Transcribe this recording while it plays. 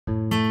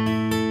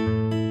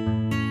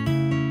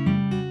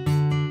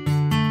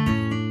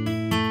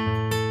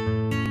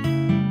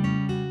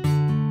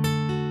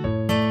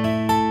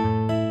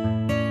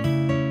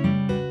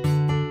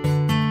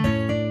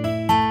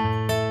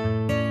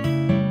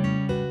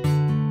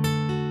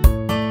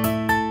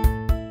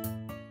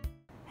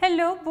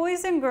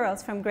boys and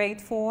girls from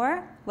grade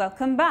 4,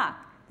 welcome back.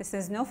 This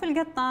is Nofal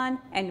Gattan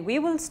and we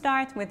will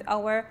start with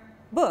our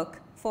book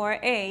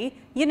 4A,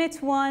 Unit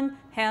 1,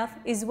 Health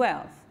is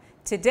Wealth.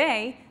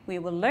 Today we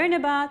will learn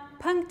about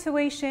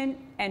punctuation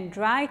and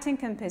writing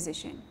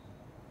composition.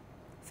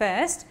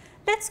 First,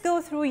 let's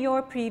go through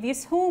your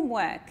previous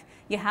homework.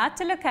 You had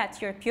to look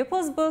at your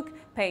pupil's book,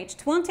 page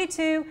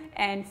 22,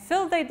 and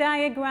fill the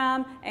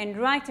diagram and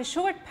write a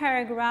short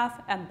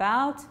paragraph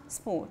about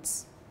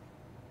sports.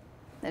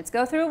 Let's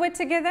go through it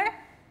together.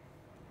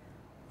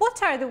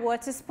 What are the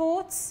water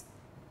sports?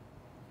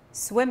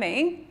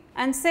 Swimming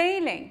and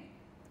sailing.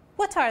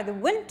 What are the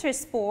winter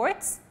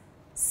sports?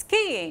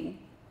 Skiing,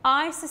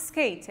 ice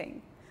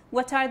skating.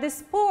 What are the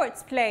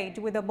sports played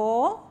with a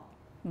ball?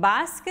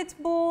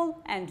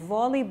 Basketball and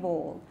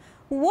volleyball.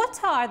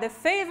 What are the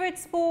favorite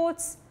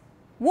sports?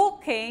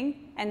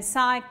 Walking and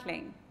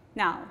cycling.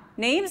 Now,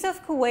 names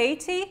of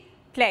Kuwaiti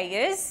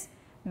players: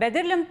 Badr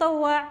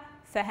al-Mutawwa,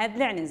 Fahad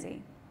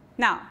al-Anazi.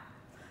 Now,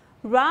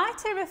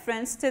 write a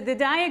reference to the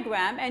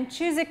diagram and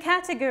choose a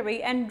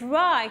category and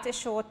write a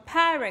short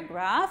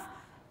paragraph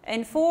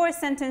in 4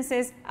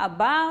 sentences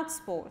about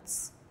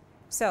sports.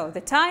 So,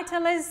 the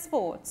title is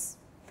Sports.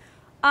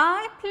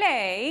 I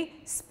play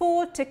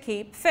sport to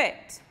keep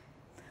fit.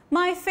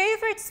 My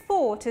favorite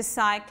sport is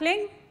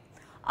cycling.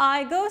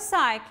 I go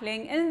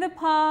cycling in the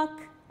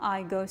park.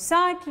 I go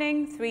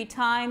cycling 3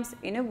 times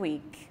in a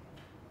week.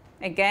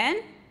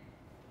 Again,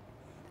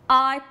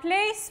 I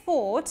play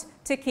sport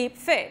to keep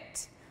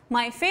fit.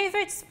 My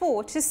favorite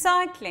sport is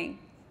cycling.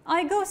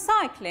 I go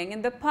cycling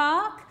in the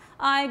park.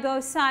 I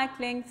go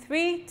cycling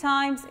 3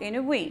 times in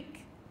a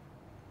week.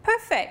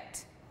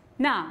 Perfect.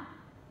 Now,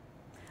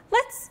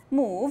 let's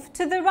move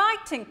to the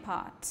writing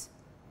part.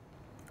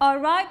 All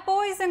right,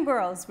 boys and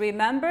girls,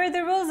 remember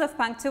the rules of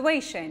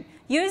punctuation.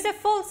 Use a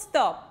full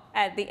stop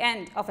at the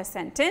end of a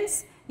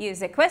sentence.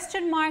 Use a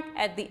question mark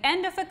at the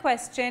end of a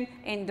question,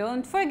 and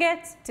don't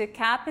forget to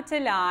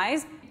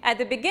capitalize at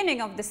the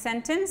beginning of the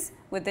sentence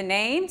with the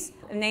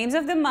names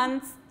of the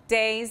months,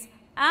 days,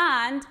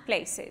 and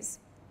places.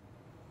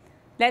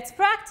 Let's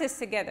practice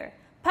together.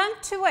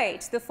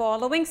 Punctuate the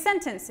following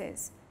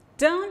sentences.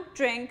 Don't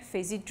drink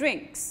fizzy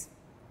drinks.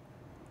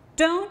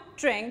 Don't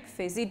drink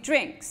fizzy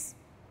drinks.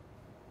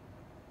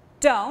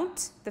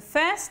 Don't, the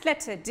first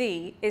letter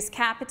D is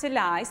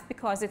capitalized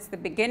because it's the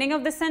beginning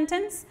of the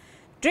sentence.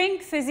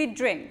 Drink fizzy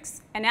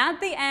drinks, and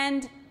at the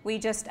end we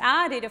just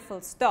added a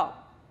full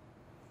stop.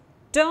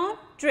 Don't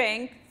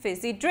drink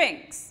fizzy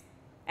drinks.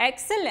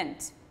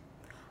 Excellent.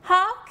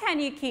 How can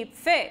you keep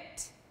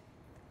fit?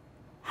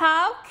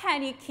 How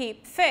can you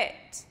keep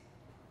fit?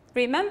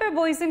 Remember,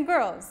 boys and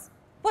girls,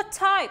 what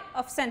type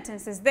of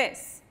sentence is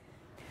this?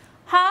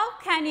 How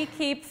can you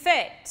keep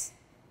fit?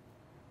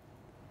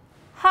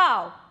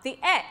 How, the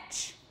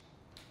H,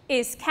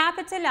 is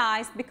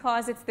capitalized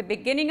because it's the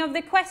beginning of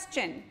the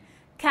question.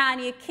 Can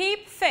you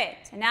keep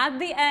fit? And at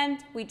the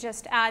end, we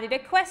just added a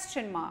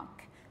question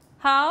mark.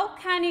 How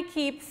can you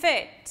keep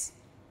fit?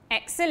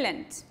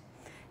 Excellent.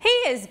 He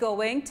is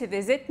going to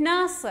visit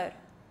Nasser.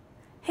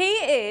 He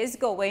is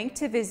going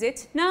to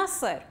visit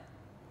Nasser.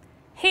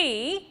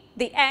 He,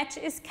 the H,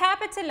 is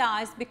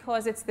capitalized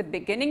because it's the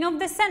beginning of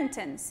the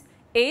sentence.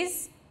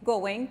 Is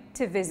going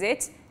to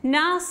visit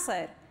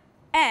Nasser.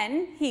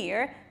 N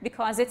here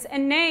because it's a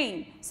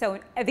name. So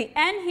the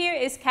N here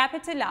is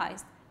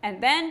capitalized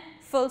and then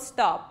full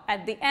stop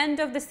at the end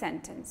of the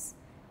sentence.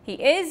 He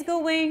is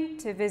going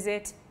to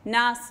visit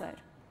Nasser.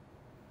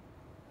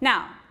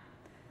 Now,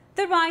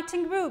 the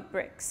writing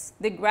rubrics,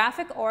 the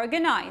graphic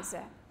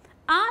organizer.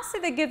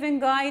 Answer the given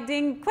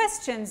guiding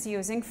questions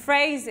using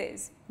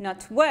phrases,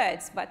 not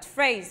words, but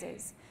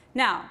phrases.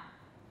 Now,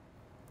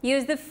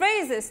 use the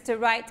phrases to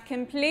write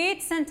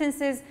complete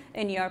sentences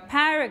in your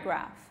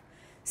paragraph.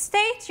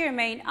 State your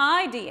main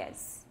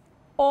ideas.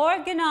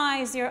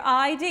 Organize your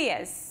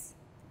ideas.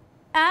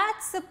 Add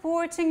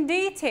supporting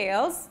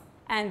details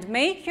and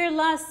make your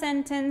last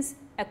sentence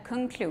a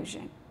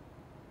conclusion.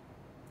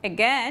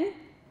 Again,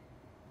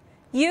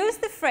 use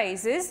the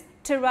phrases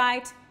to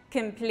write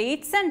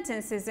complete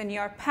sentences in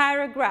your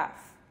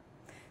paragraph.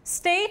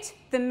 State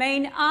the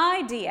main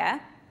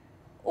idea.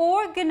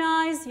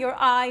 Organize your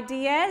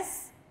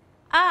ideas.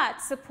 Add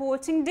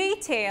supporting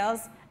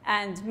details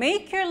and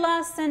make your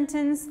last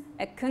sentence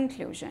a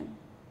conclusion.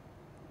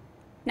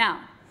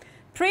 Now,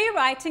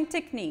 pre-writing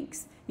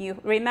techniques. You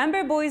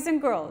remember, boys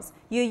and girls,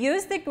 you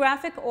use the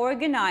graphic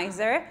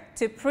organizer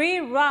to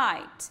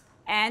pre-write,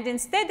 and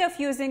instead of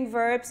using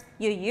verbs,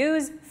 you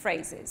use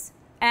phrases.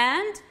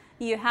 And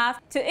you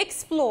have to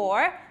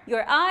explore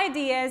your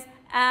ideas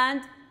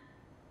and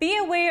be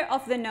aware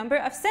of the number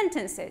of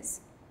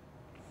sentences.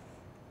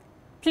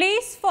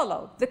 Please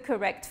follow the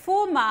correct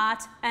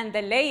format and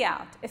the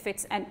layout. If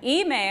it's an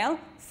email,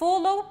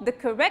 follow the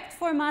correct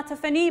format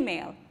of an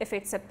email. If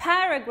it's a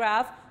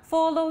paragraph,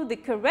 follow the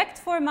correct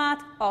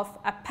format of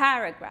a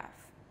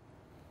paragraph.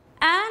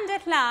 And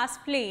at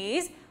last,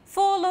 please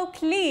follow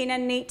clean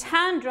and neat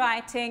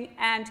handwriting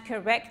and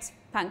correct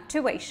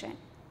punctuation.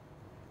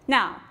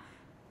 Now,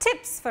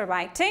 tips for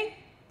writing.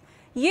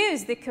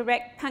 use the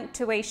correct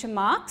punctuation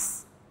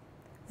marks,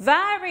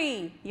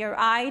 vary your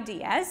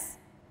ideas,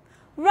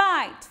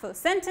 write full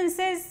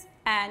sentences,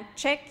 and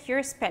check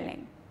your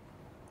spelling.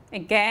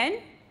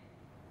 Again,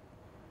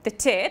 the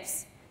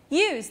tips: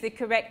 use the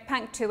correct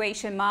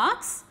punctuation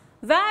marks,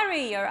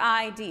 vary your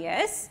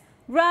ideas,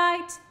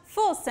 write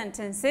full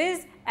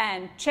sentences,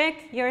 and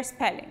check your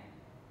spelling.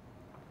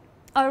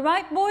 All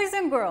right, boys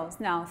and girls,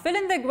 now fill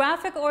in the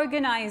graphic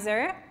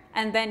organizer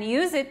and then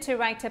use it to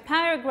write a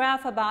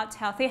paragraph about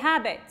healthy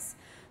habits.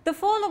 The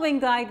following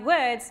guide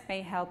words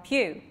may help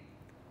you: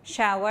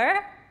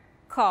 shower,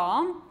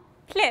 calm,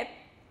 clip,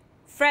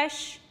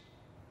 fresh,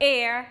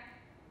 air,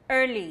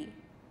 early.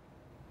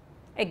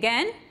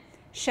 Again,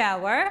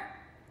 shower,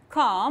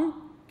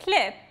 calm,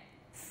 clip,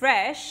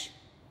 fresh,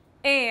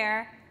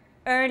 air,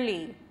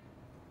 early.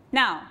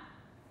 Now,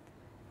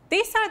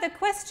 these are the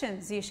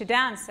questions you should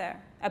answer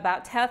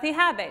about healthy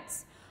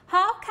habits.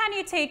 How can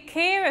you take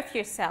care of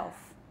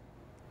yourself?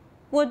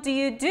 What do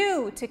you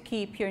do to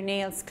keep your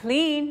nails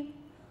clean?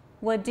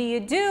 What do you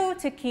do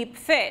to keep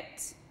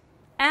fit?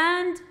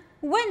 And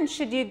when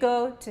should you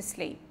go to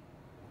sleep?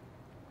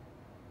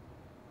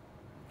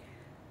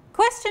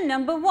 Question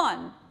number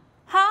 1.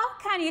 How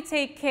can you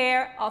take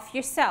care of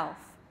yourself?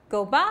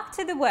 Go back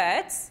to the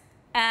words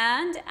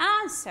and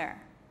answer.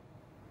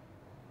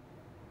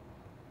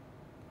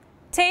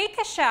 Take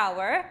a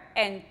shower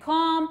and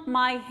comb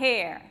my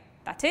hair.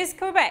 That is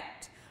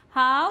correct.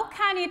 How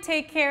can you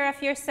take care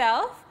of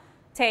yourself?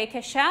 Take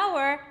a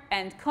shower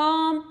and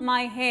comb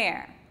my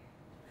hair.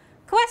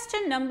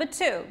 Question number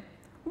 2.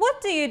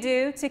 What do you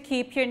do to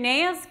keep your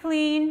nails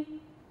clean?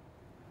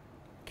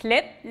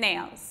 Clip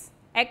nails.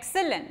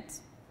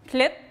 Excellent.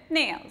 Clip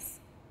nails.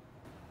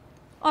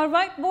 All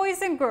right,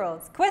 boys and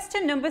girls.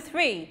 Question number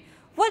 3.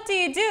 What do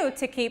you do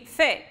to keep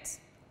fit?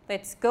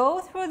 Let's go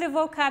through the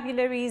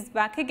vocabularies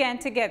back again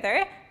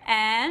together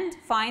and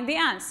find the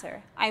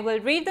answer. I will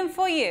read them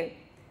for you.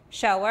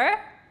 Shower,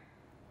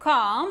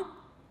 calm,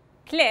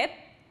 clip,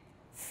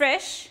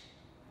 fresh,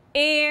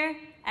 air,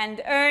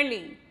 and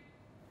early.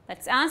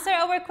 Let's answer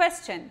our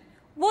question.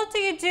 What do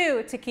you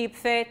do to keep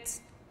fit?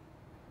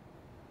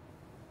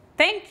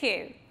 Thank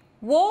you.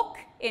 Walk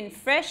in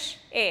fresh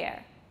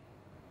air.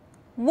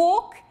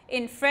 Walk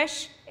in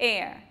fresh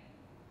air.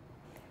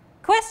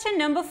 Question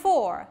number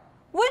 4.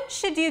 When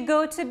should you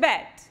go to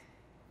bed?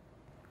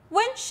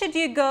 When should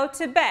you go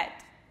to bed?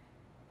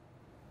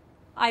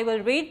 I will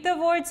read the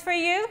words for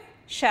you.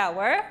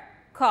 Shower,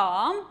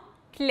 calm,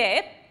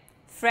 clip,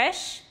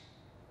 fresh,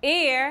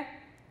 air,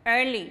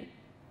 early.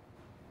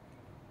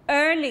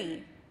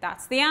 Early.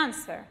 That's the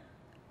answer.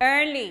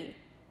 Early.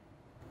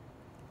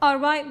 All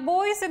right,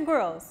 boys and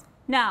girls.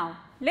 Now,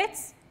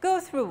 let's go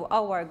through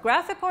our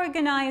graphic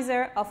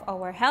organizer of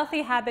our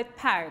healthy habit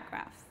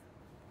paragraph.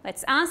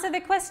 Let's answer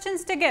the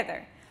questions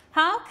together.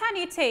 How can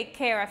you take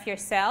care of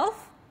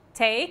yourself?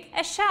 Take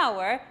a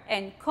shower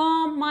and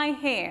comb my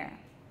hair.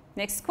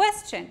 Next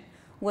question.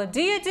 What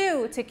do you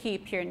do to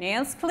keep your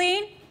nails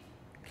clean?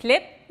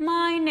 Clip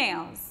my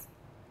nails.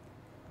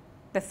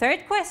 The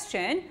third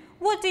question.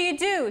 What do you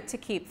do to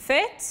keep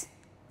fit?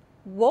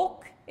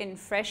 Walk in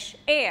fresh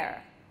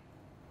air.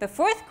 The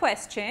fourth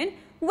question.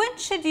 When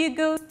should you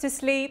go to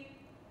sleep?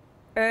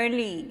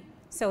 Early.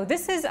 So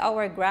this is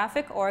our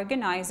graphic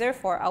organizer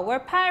for our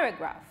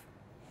paragraph.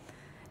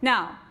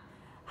 Now,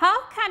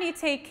 how can you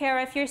take care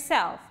of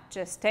yourself?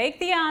 Just take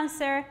the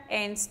answer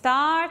and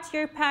start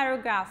your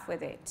paragraph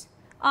with it.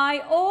 I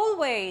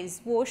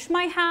always wash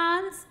my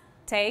hands,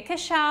 take a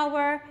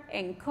shower,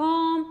 and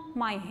comb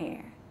my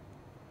hair.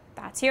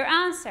 That's your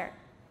answer.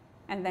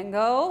 And then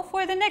go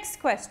for the next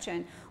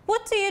question.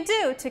 What do you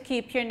do to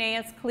keep your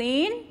nails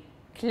clean?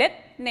 Clip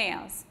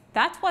nails.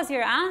 That was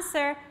your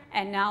answer,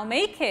 and now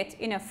make it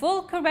in a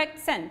full correct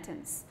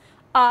sentence.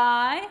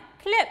 I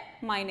clip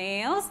my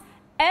nails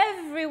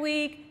every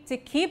week to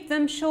keep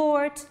them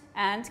short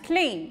and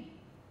clean.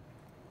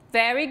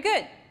 Very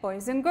good,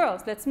 boys and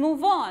girls. Let's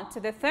move on to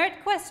the third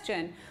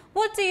question.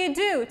 What do you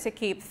do to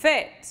keep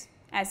fit?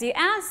 As you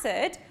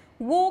answered,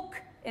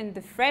 walk in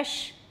the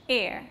fresh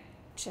air.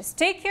 Just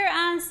take your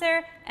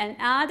answer and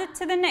add it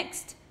to the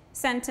next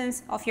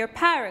sentence of your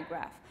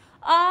paragraph.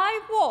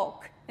 I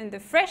walk in the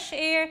fresh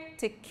air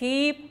to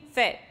keep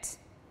fit.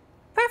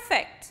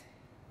 Perfect.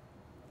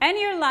 And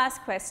your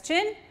last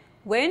question,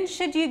 when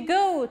should you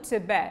go to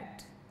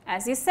bed?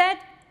 As you said,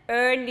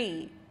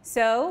 early.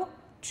 So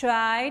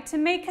try to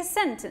make a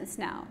sentence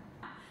now.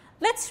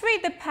 Let's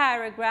read the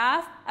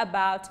paragraph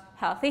about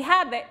healthy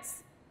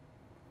habits.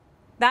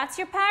 That's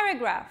your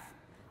paragraph.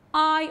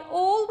 I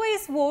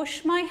always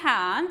wash my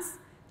hands,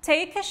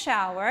 take a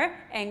shower,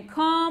 and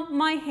comb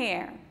my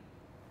hair.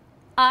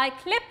 I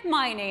clip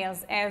my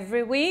nails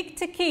every week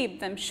to keep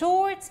them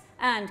short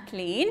and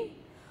clean.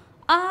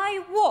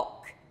 I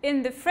walk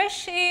in the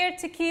fresh air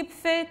to keep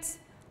fit.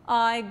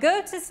 I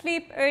go to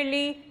sleep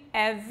early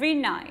every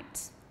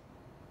night.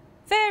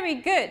 Very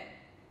good.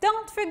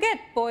 Don't forget,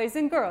 boys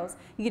and girls,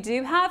 you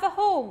do have a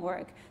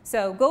homework.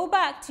 So go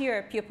back to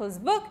your pupil's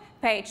book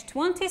page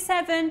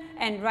 27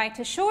 and write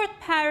a short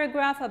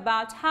paragraph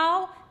about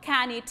how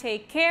can you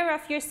take care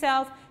of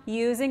yourself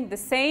using the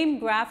same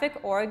graphic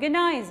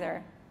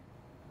organizer.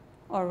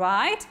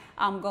 Alright,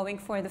 I'm going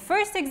for the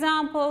first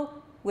example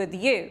with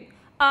you.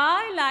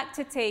 I like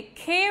to take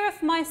care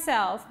of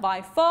myself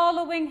by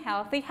following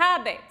healthy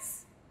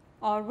habits.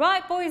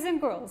 Alright, boys and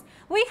girls,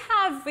 we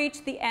have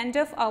reached the end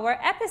of our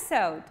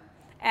episode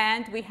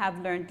and we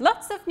have learned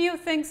lots of new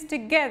things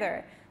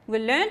together. We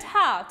learned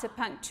how to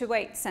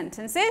punctuate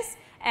sentences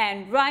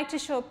and write a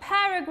short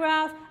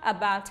paragraph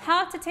about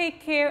how to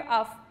take care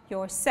of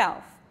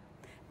yourself.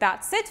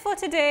 That's it for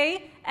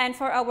today and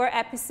for our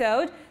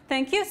episode.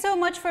 Thank you so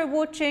much for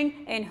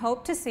watching and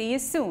hope to see you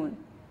soon.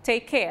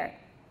 Take care.